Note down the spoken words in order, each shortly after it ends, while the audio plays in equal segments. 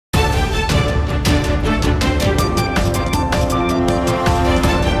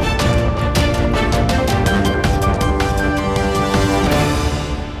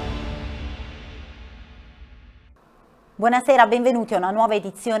Buonasera, benvenuti a una nuova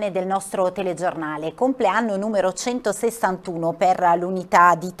edizione del nostro telegiornale. Compleanno numero 161 per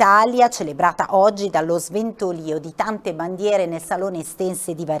l'Unità d'Italia, celebrata oggi dallo sventolio di tante bandiere nel salone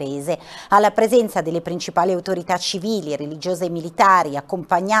Estense di Varese, alla presenza delle principali autorità civili, religiose e militari,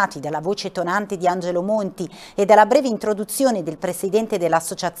 accompagnati dalla voce tonante di Angelo Monti e dalla breve introduzione del presidente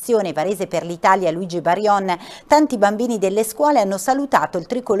dell'Associazione Varese per l'Italia Luigi Barion. Tanti bambini delle scuole hanno salutato il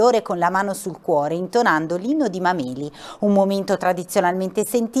tricolore con la mano sul cuore, intonando l'inno di Mameli. Un momento tradizionalmente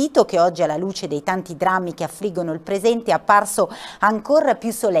sentito che oggi, alla luce dei tanti drammi che affliggono il presente, è apparso ancora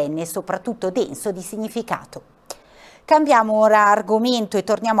più solenne e soprattutto denso di significato. Cambiamo ora argomento e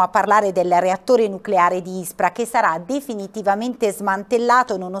torniamo a parlare del reattore nucleare di Ispra, che sarà definitivamente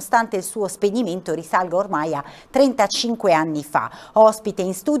smantellato nonostante il suo spegnimento risalga ormai a 35 anni fa. Ospite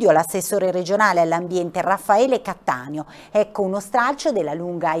in studio l'assessore regionale all'ambiente Raffaele Cattaneo. Ecco uno stralcio della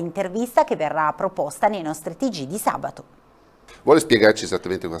lunga intervista che verrà proposta nei nostri TG di sabato. Vuole spiegarci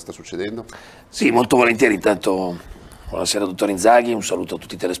esattamente cosa sta succedendo? Sì, molto volentieri. Intanto buonasera dottor Inzaghi, un saluto a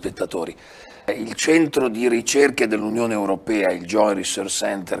tutti i telespettatori. Il centro di ricerche dell'Unione Europea, il Joint Research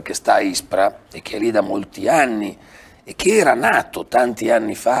Center, che sta a Ispra e che è lì da molti anni e che era nato tanti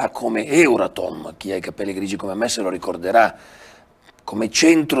anni fa come Euratom, chi ha i capelli grigi come me se lo ricorderà, come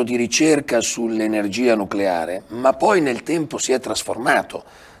centro di ricerca sull'energia nucleare, ma poi nel tempo si è trasformato,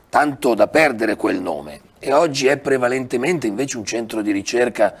 tanto da perdere quel nome, e oggi è prevalentemente invece un centro di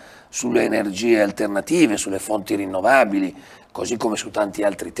ricerca sulle energie alternative, sulle fonti rinnovabili, così come su tanti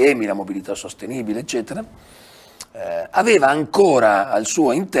altri temi, la mobilità sostenibile, eccetera. Aveva ancora al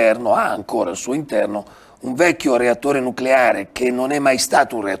suo interno, ha ancora al suo interno un vecchio reattore nucleare che non è mai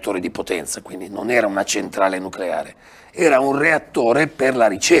stato un reattore di potenza, quindi non era una centrale nucleare, era un reattore per la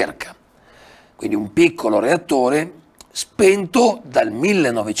ricerca, quindi un piccolo reattore spento dal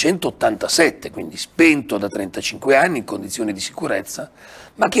 1987, quindi spento da 35 anni in condizioni di sicurezza,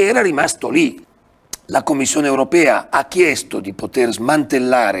 ma che era rimasto lì. La Commissione europea ha chiesto di poter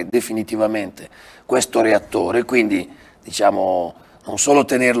smantellare definitivamente questo reattore, quindi diciamo non solo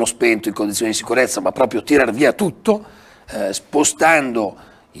tenerlo spento in condizioni di sicurezza, ma proprio tirar via tutto, spostando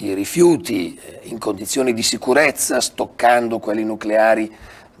i rifiuti in condizioni di sicurezza, stoccando quelli nucleari,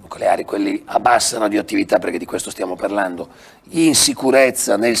 quelli a bassa radioattività, perché di questo stiamo parlando, in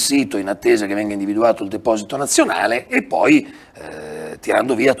sicurezza nel sito in attesa che venga individuato il deposito nazionale, e poi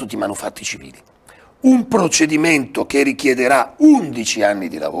tirando via tutti i manufatti civili. Un procedimento che richiederà 11 anni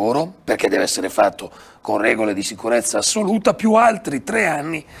di lavoro, perché deve essere fatto con regole di sicurezza assoluta, più altri 3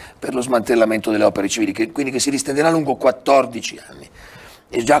 anni per lo smantellamento delle opere civili, quindi che si distenderà lungo 14 anni.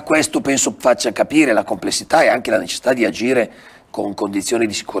 E già questo penso faccia capire la complessità e anche la necessità di agire con condizioni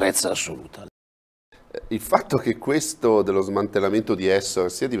di sicurezza assoluta. Il fatto che questo dello smantellamento di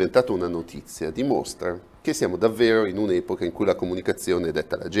Essor sia diventato una notizia dimostra che siamo davvero in un'epoca in cui la comunicazione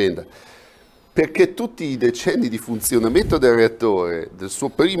detta l'agenda. Perché tutti i decenni di funzionamento del reattore, del suo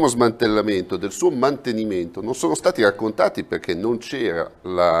primo smantellamento, del suo mantenimento, non sono stati raccontati perché non c'era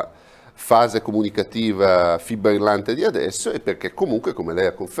la fase comunicativa fibrillante di adesso, e perché comunque, come lei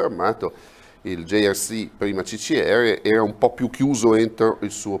ha confermato, il JRC, prima CCR, era un po' più chiuso entro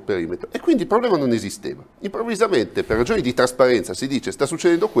il suo perimetro. E quindi il problema non esisteva. Improvvisamente, per ragioni di trasparenza, si dice sta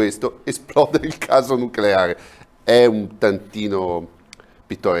succedendo questo, esplode il caso nucleare. È un tantino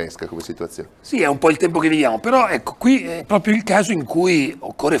pittoresca come situazione. Sì, è un po' il tempo che viviamo, però ecco, qui è proprio il caso in cui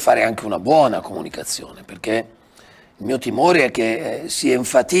occorre fare anche una buona comunicazione, perché il mio timore è che si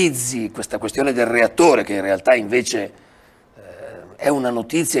enfatizzi questa questione del reattore, che in realtà invece è una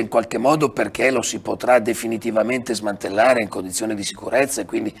notizia in qualche modo perché lo si potrà definitivamente smantellare in condizioni di sicurezza e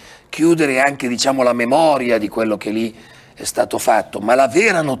quindi chiudere anche, diciamo, la memoria di quello che lì è stato fatto, ma la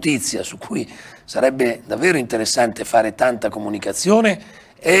vera notizia su cui sarebbe davvero interessante fare tanta comunicazione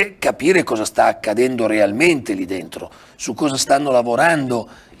è capire cosa sta accadendo realmente lì dentro, su cosa stanno lavorando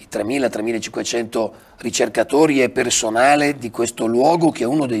i 3.000-3.500 ricercatori e personale di questo luogo, che è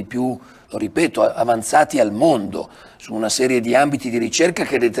uno dei più, lo ripeto, avanzati al mondo, su una serie di ambiti di ricerca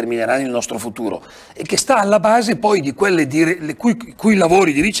che determineranno il nostro futuro e che sta alla base poi di quelle cui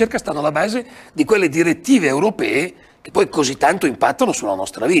lavori di ricerca stanno alla base di quelle direttive europee che poi così tanto impattano sulla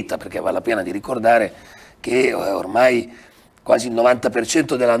nostra vita, perché vale la pena di ricordare che ormai quasi il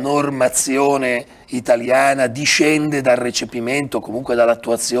 90% della normazione italiana discende dal recepimento, comunque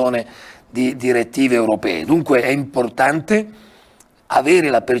dall'attuazione di direttive europee. Dunque è importante avere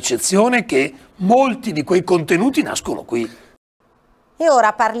la percezione che molti di quei contenuti nascono qui. E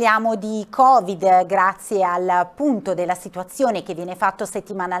ora parliamo di Covid, grazie al punto della situazione che viene fatto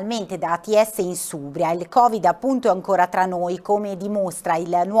settimanalmente da ATS Insubria. Il Covid appunto è ancora tra noi, come dimostra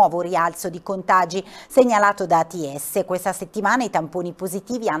il nuovo rialzo di contagi segnalato da ATS. Questa settimana i tamponi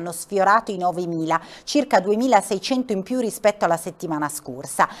positivi hanno sfiorato i 9.000, circa 2.600 in più rispetto alla settimana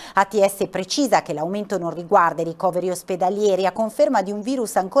scorsa. ATS precisa che l'aumento non riguarda i ricoveri ospedalieri, a conferma di un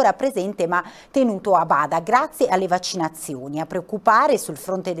virus ancora presente ma tenuto a bada grazie alle vaccinazioni. A preoccupare sul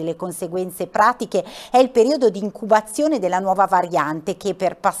fronte delle conseguenze pratiche è il periodo di incubazione della nuova variante che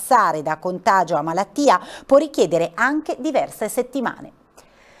per passare da contagio a malattia può richiedere anche diverse settimane.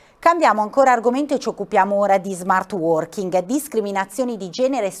 Cambiamo ancora argomento e ci occupiamo ora di smart working, discriminazioni di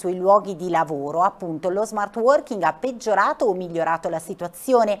genere sui luoghi di lavoro. Appunto, lo smart working ha peggiorato o migliorato la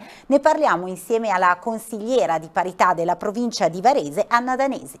situazione? Ne parliamo insieme alla consigliera di parità della provincia di Varese, Anna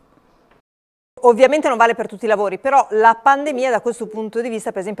Danesi. Ovviamente non vale per tutti i lavori, però la pandemia da questo punto di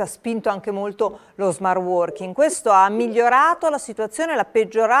vista per esempio ha spinto anche molto lo smart working. Questo ha migliorato la situazione, l'ha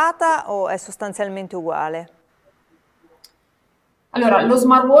peggiorata o è sostanzialmente uguale? Allora, lo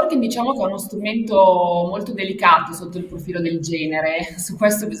smart working diciamo che è uno strumento molto delicato sotto il profilo del genere, su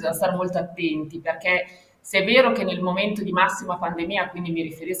questo bisogna stare molto attenti perché se è vero che nel momento di massima pandemia, quindi mi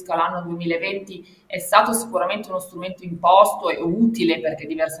riferisco all'anno 2020, è stato sicuramente uno strumento imposto e utile perché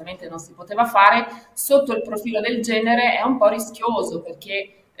diversamente non si poteva fare, sotto il profilo del genere è un po' rischioso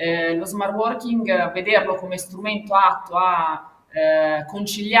perché lo smart working, vederlo come strumento atto a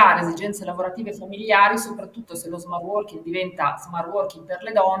conciliare esigenze lavorative e familiari, soprattutto se lo smart working diventa smart working per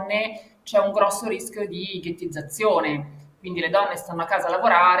le donne, c'è un grosso rischio di ghettizzazione. Quindi le donne stanno a casa a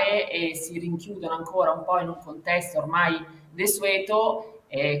lavorare e si rinchiudono ancora un po' in un contesto ormai desueto,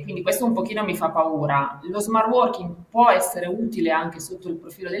 quindi questo un pochino mi fa paura. Lo smart working può essere utile anche sotto il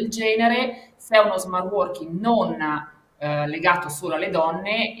profilo del genere, se è uno smart working non legato solo alle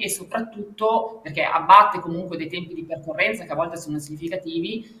donne e soprattutto perché abbatte comunque dei tempi di percorrenza che a volte sono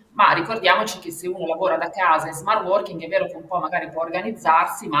significativi, ma ricordiamoci che se uno lavora da casa in smart working è vero che un po' magari può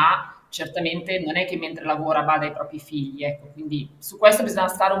organizzarsi, ma certamente non è che mentre lavora bada ai propri figli, ecco, quindi su questo bisogna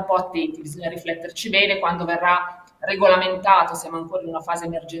stare un po' attenti, bisogna rifletterci bene quando verrà regolamentato, siamo ancora in una fase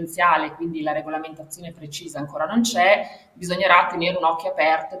emergenziale, quindi la regolamentazione precisa ancora non c'è, bisognerà tenere un occhio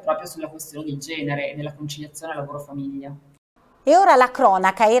aperto proprio sulla questione di genere e della conciliazione lavoro-famiglia. E ora la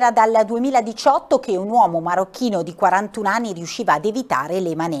cronaca. Era dal 2018 che un uomo marocchino di 41 anni riusciva ad evitare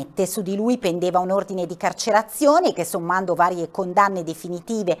le manette. Su di lui pendeva un ordine di carcerazione che, sommando varie condanne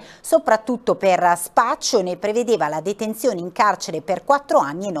definitive, soprattutto per spaccio, ne prevedeva la detenzione in carcere per 4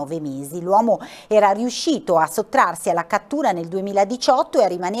 anni e 9 mesi. L'uomo era riuscito a sottrarsi alla cattura nel 2018 e a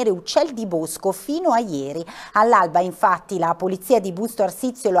rimanere uccel di bosco fino a ieri. All'alba, infatti, la polizia di Busto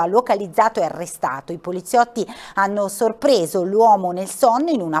Arsizio lo ha localizzato e arrestato. I poliziotti hanno sorpreso l'uomo nel sonno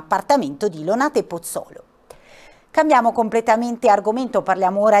in un appartamento di Lonate Pozzolo. Cambiamo completamente argomento,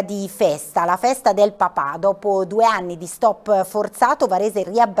 parliamo ora di festa, la festa del papà. Dopo 2 anni di stop forzato, Varese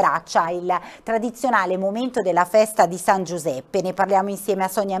riabbraccia il tradizionale momento della festa di San Giuseppe. Ne parliamo insieme a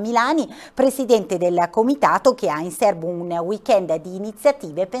Sonia Milani, presidente del comitato, che ha in serbo un weekend di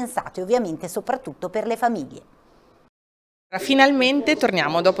iniziative pensate ovviamente soprattutto per le famiglie. Finalmente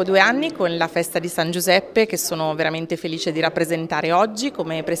torniamo dopo 2 anni con la festa di San Giuseppe, che sono veramente felice di rappresentare oggi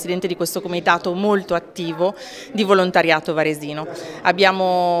come presidente di questo comitato molto attivo di volontariato varesino.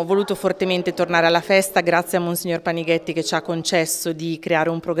 Abbiamo voluto fortemente tornare alla festa grazie a Monsignor Panighetti che ci ha concesso di creare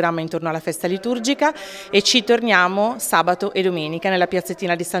un programma intorno alla festa liturgica e ci torniamo sabato e domenica nella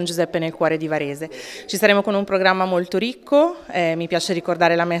piazzettina di San Giuseppe nel cuore di Varese. Ci saremo con un programma molto ricco, mi piace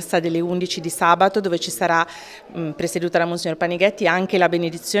ricordare la messa delle 11 di sabato dove ci sarà presieduta da Monsignor Panighetti anche la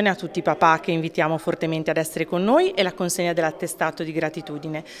benedizione a tutti i papà che invitiamo fortemente ad essere con noi e la consegna dell'attestato di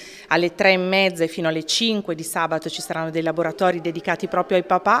gratitudine. Alle 3:30 e fino alle 5 di sabato ci saranno dei laboratori dedicati proprio ai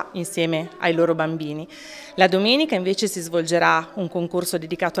papà insieme ai loro bambini. La domenica invece si svolgerà un concorso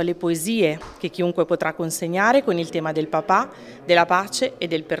dedicato alle poesie che chiunque potrà consegnare con il tema del papà, della pace e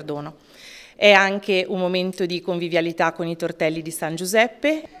del perdono. È anche un momento di convivialità con i tortelli di San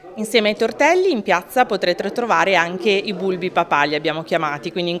Giuseppe. Insieme ai tortelli in piazza potrete trovare anche i bulbi papà, li abbiamo chiamati,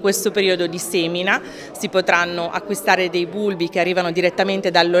 quindi in questo periodo di semina si potranno acquistare dei bulbi che arrivano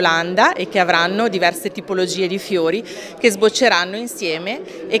direttamente dall'Olanda e che avranno diverse tipologie di fiori che sbocceranno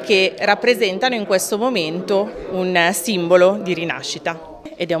insieme e che rappresentano in questo momento un simbolo di rinascita.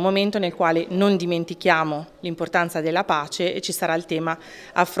 Ed è un momento nel quale non dimentichiamo l'importanza della pace e ci sarà il tema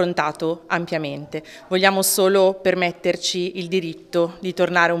affrontato ampiamente. Vogliamo solo permetterci il diritto di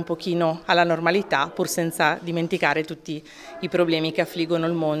tornare un pochino alla normalità pur senza dimenticare tutti i problemi che affliggono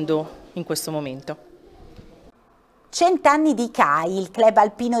il mondo in questo momento. 100 anni di CAI, il club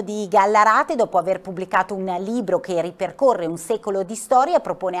alpino di Gallarate, dopo aver pubblicato un libro che ripercorre un secolo di storia,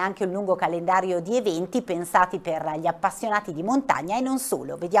 propone anche un lungo calendario di eventi pensati per gli appassionati di montagna e non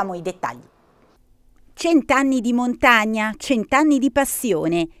solo. Vediamo i dettagli. 100 anni di montagna, 100 anni di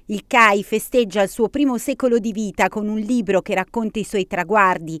passione. Il CAI festeggia il suo primo secolo di vita con un libro che racconta i suoi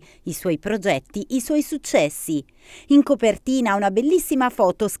traguardi, i suoi progetti, i suoi successi. In copertina una bellissima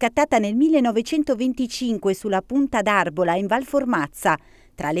foto scattata nel 1925 sulla Punta d'Arbola in Val Formazza.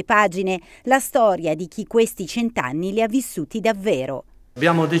 Tra le pagine la storia di chi questi 100 anni li ha vissuti davvero.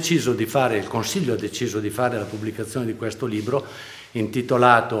 Abbiamo deciso di fare, il Consiglio ha deciso di fare la pubblicazione di questo libro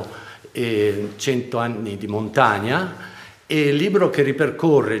intitolato 100 anni di montagna, e il libro che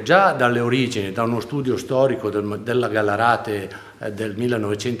ripercorre già dalle origini, da uno studio storico della Gallarate del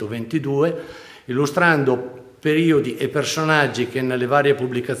 1922, illustrando periodi e personaggi che nelle varie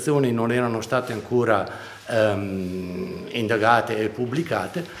pubblicazioni non erano state ancora indagate e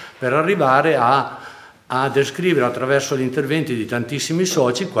pubblicate, per arrivare a descrivere attraverso gli interventi di tantissimi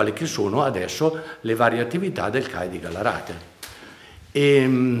soci quali che sono adesso le varie attività del CAI di Gallarate.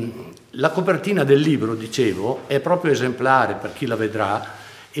 La copertina del libro, dicevo, è proprio esemplare per chi la vedrà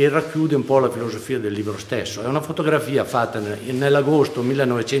e racchiude un po' la filosofia del libro stesso. È una fotografia fatta nell'agosto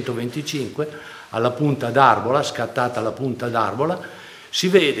 1925 alla Punta d'Arbola, scattata alla Punta d'Arbola. Si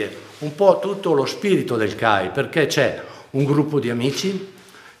vede un po' tutto lo spirito del CAI, perché c'è un gruppo di amici,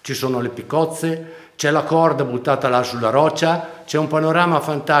 ci sono le piccozze, c'è la corda buttata là sulla roccia, c'è un panorama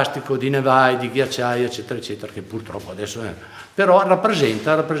fantastico di nevai, di ghiacciai, eccetera, eccetera, che purtroppo adesso è. Però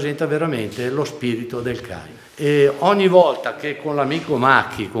rappresenta veramente lo spirito del CAI. E ogni volta che con l'amico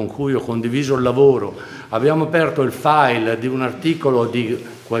Macchi, con cui ho condiviso il lavoro, abbiamo aperto il file di un articolo di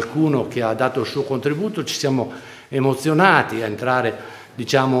qualcuno che ha dato il suo contributo, ci siamo emozionati a entrare,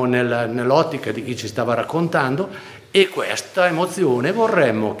 diciamo, nell'ottica di chi ci stava raccontando, e questa emozione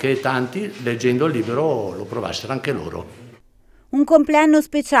vorremmo che tanti, leggendo il libro, lo provassero anche loro. Un compleanno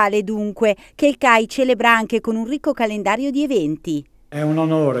speciale dunque, che il CAI celebra anche con un ricco calendario di eventi. È un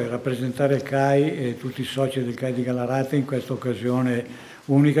onore rappresentare il CAI e tutti i soci del CAI di Gallarate in questa occasione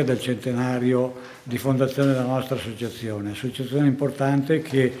unica del centenario di fondazione della nostra associazione importante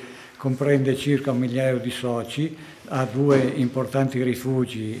che comprende circa 1 migliaio di soci, ha 2 importanti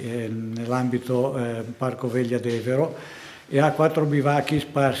rifugi nell'ambito Parco Veglia d'Evero e ha 4 bivacchi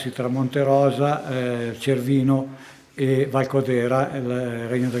sparsi tra Monterosa, Cervino e Valcodera, il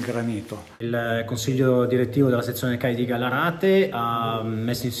Regno del Granito. Il consiglio direttivo della sezione CAI di Gallarate ha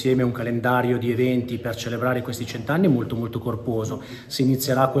messo insieme un calendario di eventi per celebrare questi 100 anni molto corposo. Si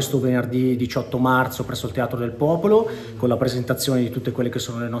inizierà questo venerdì 18 marzo presso il Teatro del Popolo con la presentazione di tutte quelle che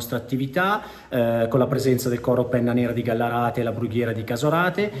sono le nostre attività, con la presenza del coro Penna Nera di Gallarate e la Brughiera di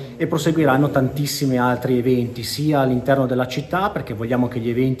Casorate, e proseguiranno tantissimi altri eventi sia all'interno della città, perché vogliamo che gli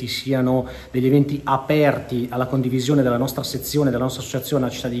eventi siano degli eventi aperti alla condivisione della nostra sezione, della nostra associazione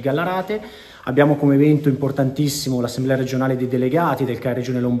alla città di Gallarate. Abbiamo come evento importantissimo l'Assemblea regionale dei delegati del CAI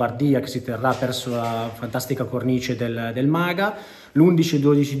Regione Lombardia, che si terrà presso la fantastica cornice del Maga. L'11 e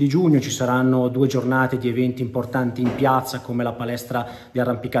 12 di giugno ci saranno 2 giornate di eventi importanti in piazza, come la palestra di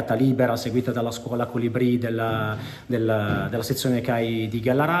arrampicata libera seguita dalla scuola Colibrì della sezione CAI di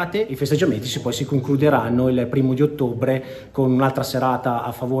Gallarate. I festeggiamenti poi si concluderanno il 1° di ottobre con un'altra serata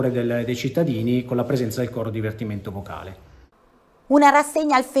a favore dei cittadini, con la presenza del coro divertimento vocale. Una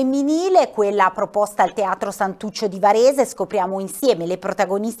rassegna al femminile, quella proposta al Teatro Santuccio di Varese. Scopriamo insieme le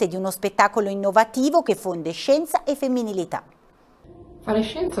protagoniste di uno spettacolo innovativo che fonde scienza e femminilità. Fare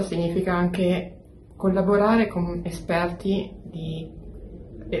scienza significa anche collaborare con esperti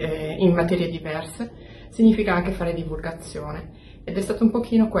in materie diverse, significa anche fare divulgazione. Ed è stato un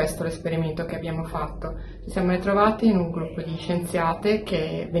pochino questo l'esperimento che abbiamo fatto. Ci siamo ritrovati in un gruppo di scienziate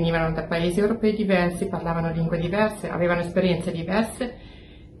che venivano da paesi europei diversi, parlavano lingue diverse, avevano esperienze diverse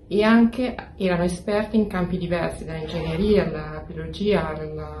e anche erano esperti in campi diversi, dall'ingegneria alla biologia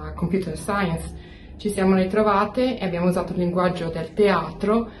alla computer science. Ci siamo ritrovate e abbiamo usato il linguaggio del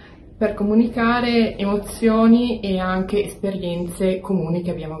teatro per comunicare emozioni e anche esperienze comuni che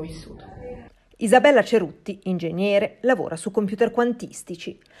abbiamo vissuto. Isabella Cerutti, ingegnere, lavora su computer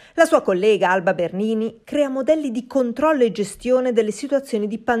quantistici. La sua collega Alba Bernini crea modelli di controllo e gestione delle situazioni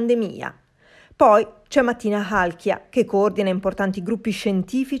di pandemia. Poi c'è Martina Halchia, che coordina importanti gruppi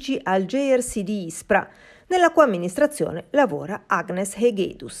scientifici al JRC di Ispra, nella cui amministrazione lavora Agnes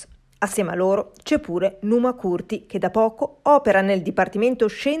Hegedus. Assieme a loro c'è pure Numa Curti, che da poco opera nel Dipartimento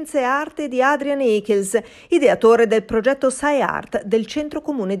Scienze e Arte di Adrian Eakels, ideatore del progetto SciArt del Centro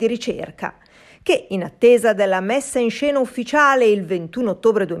Comune di Ricerca. che, in attesa della messa in scena ufficiale il 21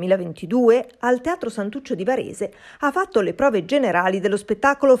 ottobre 2022, al Teatro Santuccio di Varese ha fatto le prove generali dello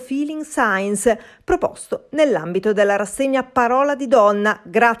spettacolo Feeling Science, proposto nell'ambito della rassegna Parola di Donna,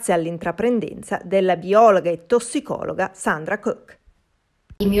 grazie all'intraprendenza della biologa e tossicologa Sandra Cook.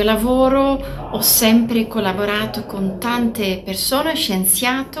 Il mio lavoro ho sempre collaborato con tante persone,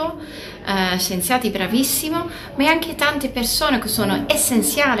 scienziati bravissimi, ma anche tante persone che sono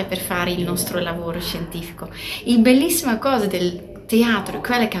essenziali per fare il nostro lavoro scientifico. Il bellissima cosa del teatro,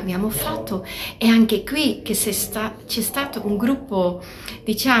 quella che abbiamo fatto, è anche qui che c'è stato un gruppo,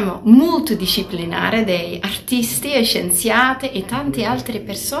 diciamo, multidisciplinare di artisti e scienziati e tante altre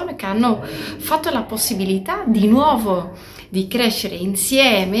persone che hanno fatto la possibilità di nuovo di crescere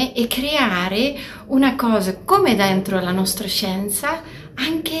insieme e creare una cosa come dentro la nostra scienza,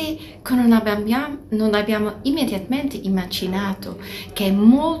 anche che non abbiamo immediatamente immaginato, che è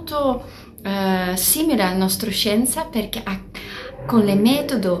molto simile alla nostra scienza, perché con il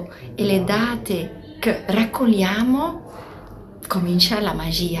metodo e le date che raccogliamo comincia la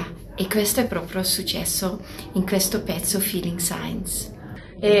magia, e questo è proprio successo in questo pezzo Feeling Science.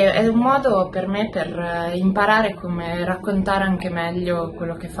 È un modo per me per imparare come raccontare anche meglio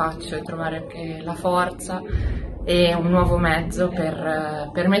quello che faccio e trovare anche la forza e un nuovo mezzo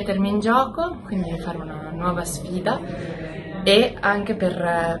per mettermi in gioco, quindi fare una nuova sfida, e anche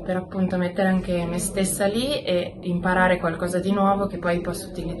per appunto mettere anche me stessa lì e imparare qualcosa di nuovo che poi posso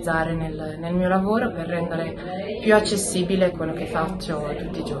utilizzare nel mio lavoro per rendere più accessibile quello che faccio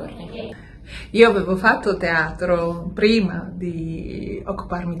tutti i giorni. Io avevo fatto teatro prima di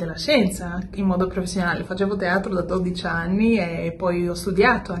occuparmi della scienza in modo professionale, facevo teatro da 12 anni e poi ho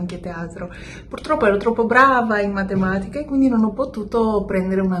studiato anche teatro. Purtroppo ero troppo brava in matematica e quindi non ho potuto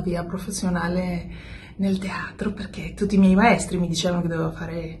prendere una via professionale nel teatro, perché tutti i miei maestri mi dicevano che dovevo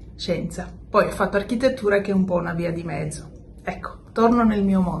fare scienza. Poi ho fatto architettura, che è un po' una via di mezzo. Ecco, torno nel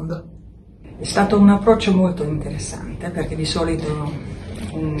mio mondo. È stato un approccio molto interessante, perché di solito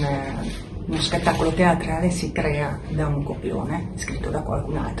uno spettacolo teatrale si crea da un copione scritto da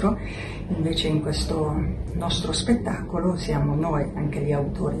qualcun altro, invece in questo nostro spettacolo siamo noi anche gli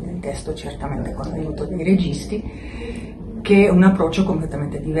autori del testo, certamente con l'aiuto dei registi, che è un approccio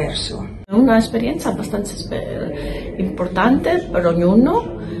completamente diverso. È un'esperienza abbastanza importante per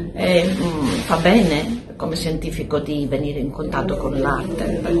ognuno e fa bene come scientifico di venire in contatto con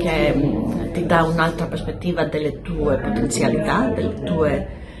l'arte, perché ti dà un'altra prospettiva delle tue potenzialità, delle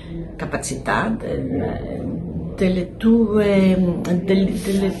tue capacità, dei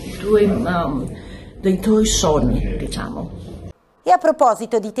tuoi sogni, diciamo. E a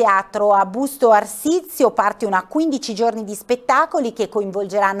proposito di teatro, a Busto Arsizio parte una 15 giorni di spettacoli che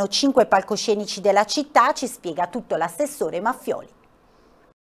coinvolgeranno 5 palcoscenici della città, ci spiega tutto l'assessore Maffioli.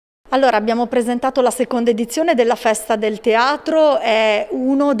 Allora, abbiamo presentato la seconda edizione della Festa del Teatro, è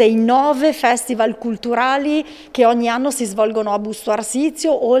uno dei 9 festival culturali che ogni anno si svolgono a Busto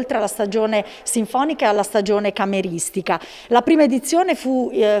Arsizio, oltre alla stagione sinfonica e alla stagione cameristica. La prima edizione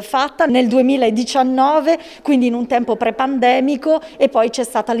fu fatta nel 2019, quindi in un tempo pre-pandemico, e poi c'è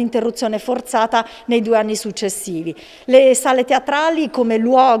stata l'interruzione forzata nei 2 anni successivi. Le sale teatrali come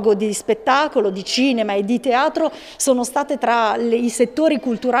luogo di spettacolo, di cinema e di teatro sono state tra i settori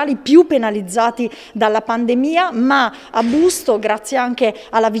culturali più penalizzati dalla pandemia, ma a Busto, grazie anche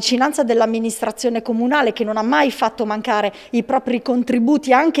alla vicinanza dell'amministrazione comunale, che non ha mai fatto mancare i propri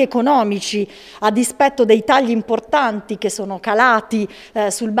contributi anche economici a dispetto dei tagli importanti che sono calati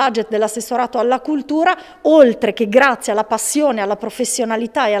sul budget dell'assessorato alla cultura, oltre che grazie alla passione, alla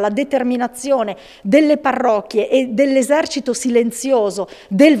professionalità e alla determinazione delle parrocchie e dell'esercito silenzioso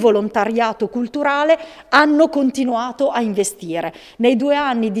del volontariato culturale, hanno continuato a investire. Nei 2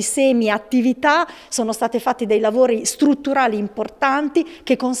 anni di semi-attività sono stati fatti dei lavori strutturali importanti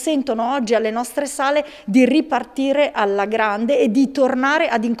che consentono oggi alle nostre sale di ripartire alla grande e di tornare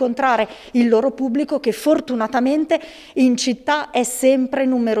ad incontrare il loro pubblico, che fortunatamente in città è sempre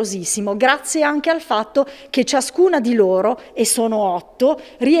numerosissimo, grazie anche al fatto che ciascuna di loro, e sono 8,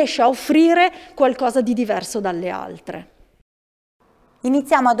 riesce a offrire qualcosa di diverso dalle altre.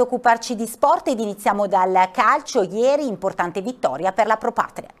 Iniziamo ad occuparci di sport ed iniziamo dal calcio. Ieri importante vittoria per la Pro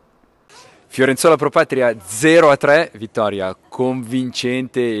Patria. Fiorenzuola Pro Patria 0-3, vittoria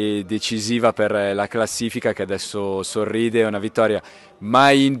convincente e decisiva per la classifica che adesso sorride, è una vittoria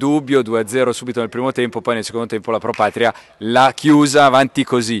mai in dubbio, 2-0 subito nel primo tempo, poi nel secondo tempo la Pro Patria l'ha chiusa avanti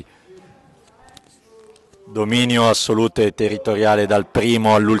così. Dominio assoluto e territoriale dal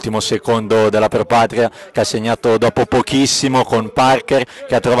primo all'ultimo secondo della Propatria, che ha segnato dopo pochissimo con Parker,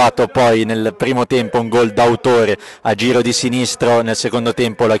 che ha trovato poi nel primo tempo un gol d'autore a giro di sinistro, nel secondo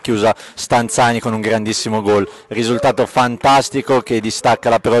tempo l'ha chiusa Stanzani con un grandissimo gol. Risultato fantastico che distacca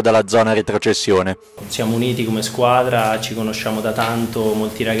la Pro dalla zona retrocessione. Siamo uniti come squadra, ci conosciamo da tanto,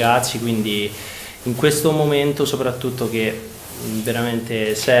 molti ragazzi, quindi in questo momento soprattutto che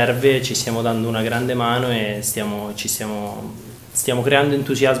veramente serve, ci stiamo dando una grande mano e stiamo creando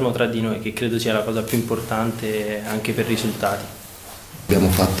entusiasmo tra di noi, che credo sia la cosa più importante anche per i risultati. Abbiamo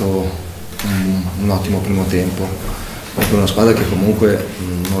fatto un ottimo primo tempo, per una squadra che comunque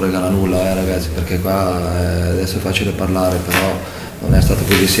non regala nulla, ragazzi, perché qua adesso è facile parlare, però non è stato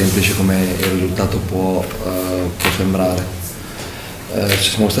così semplice come il risultato può sembrare.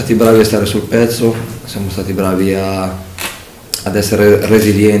 Siamo stati bravi a stare sul pezzo, siamo stati bravi ad essere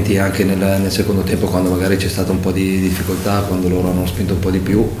resilienti anche nel secondo tempo, quando magari c'è stata un po' di difficoltà, quando loro hanno spinto un po' di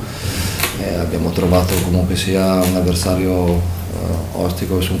più. Abbiamo trovato comunque sia un avversario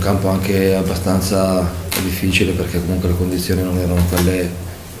ostico su un campo anche abbastanza difficile, perché comunque le condizioni non erano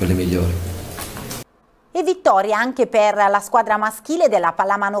quelle migliori. E vittoria anche per la squadra maschile della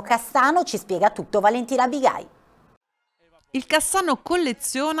pallamano Cassano, ci spiega tutto Valentina Bigai. Il Cassano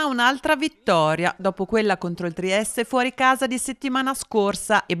colleziona un'altra vittoria dopo quella contro il Trieste fuori casa di settimana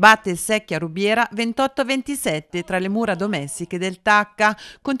scorsa e batte il Secchia Rubiera 28-27 tra le mura domestiche del Tacca,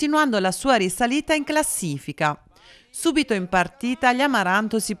 continuando la sua risalita in classifica. Subito in partita gli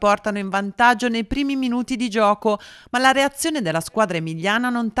Amaranto si portano in vantaggio nei primi minuti di gioco, ma la reazione della squadra emiliana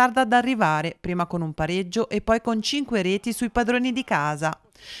non tarda ad arrivare, prima con un pareggio e poi con 5 reti sui padroni di casa.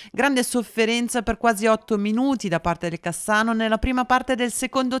 Grande sofferenza per quasi 8 minuti da parte del Cassano nella prima parte del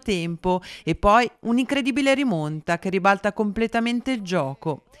secondo tempo e poi un'incredibile rimonta che ribalta completamente il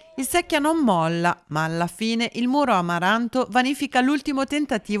gioco. Il Secchia non molla, ma alla fine il muro Amaranto vanifica l'ultimo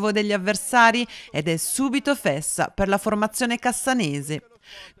tentativo degli avversari ed è subito fessa per la formazione cassanese.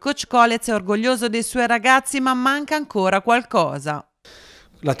 Coach Colez è orgoglioso dei suoi ragazzi, ma manca ancora qualcosa.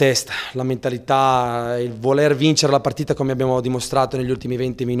 La testa, la mentalità, il voler vincere la partita come abbiamo dimostrato negli ultimi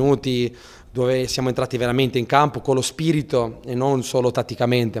 20 minuti, dove siamo entrati veramente in campo con lo spirito e non solo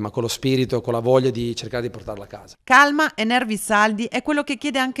tatticamente, ma con lo spirito, con la voglia di cercare di portarla a casa. Calma e nervi saldi è quello che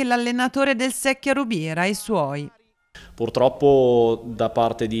chiede anche l'allenatore del Secchia Rubiera ai suoi. Purtroppo da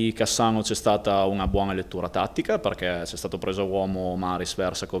parte di Cassano c'è stata una buona lettura tattica, perché c'è stato preso uomo Maris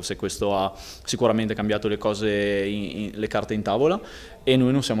Versakov e questo ha sicuramente cambiato le cose, le carte in tavola, e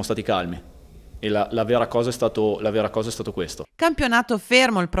noi non siamo stati calmi. E la vera cosa è stato questo. Campionato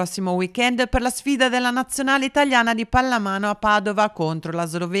fermo il prossimo weekend per la sfida della nazionale italiana di pallamano a Padova contro la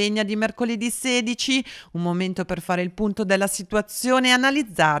Slovenia di mercoledì 16, un momento per fare il punto della situazione e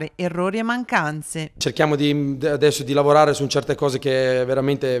analizzare errori e mancanze. Cerchiamo adesso di lavorare su certe cose che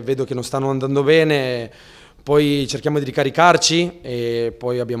veramente vedo che non stanno andando bene, poi cerchiamo di ricaricarci e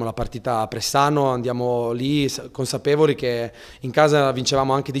poi abbiamo la partita a Pressano, andiamo lì consapevoli che in casa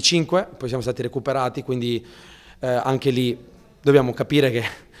vincevamo anche di 5, poi siamo stati recuperati, quindi anche lì dobbiamo capire che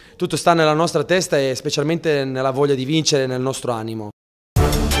tutto sta nella nostra testa e specialmente nella voglia di vincere, nel nostro animo.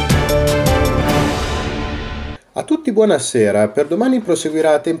 A tutti buonasera, per domani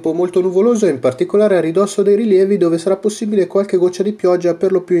proseguirà tempo molto nuvoloso, in particolare a ridosso dei rilievi dove sarà possibile qualche goccia di pioggia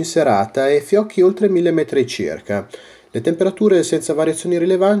per lo più in serata e fiocchi oltre 1000 metri circa. Le temperature senza variazioni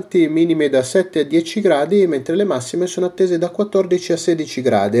rilevanti, minime da 7 a 10 gradi, mentre le massime sono attese da 14 a 16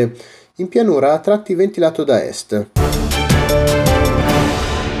 gradi. In pianura a tratti ventilato da est.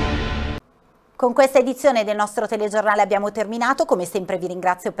 Con questa edizione del nostro telegiornale abbiamo terminato, come sempre vi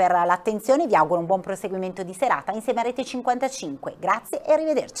ringrazio per l'attenzione, vi auguro un buon proseguimento di serata insieme a Rete 55. Grazie e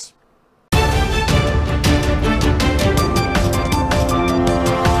arrivederci.